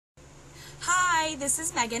Hi, this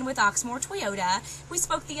is Megan with Oxmoor Toyota. We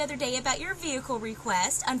spoke the other day about your vehicle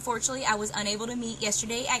request. Unfortunately, I was unable to meet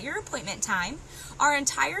yesterday at your appointment time. Our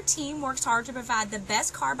entire team works hard to provide the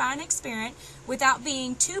best car buying experience without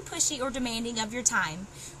being too pushy or demanding of your time.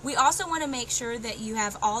 We also want to make sure that you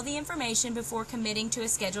have all the information before committing to a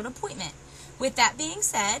scheduled appointment. With that being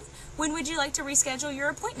said, when would you like to reschedule your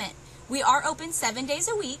appointment? We are open 7 days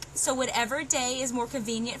a week, so whatever day is more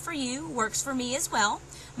convenient for you works for me as well.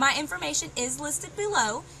 My information is listed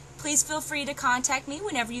below. Please feel free to contact me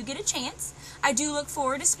whenever you get a chance. I do look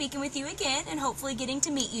forward to speaking with you again and hopefully getting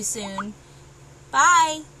to meet you soon.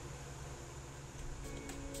 Bye!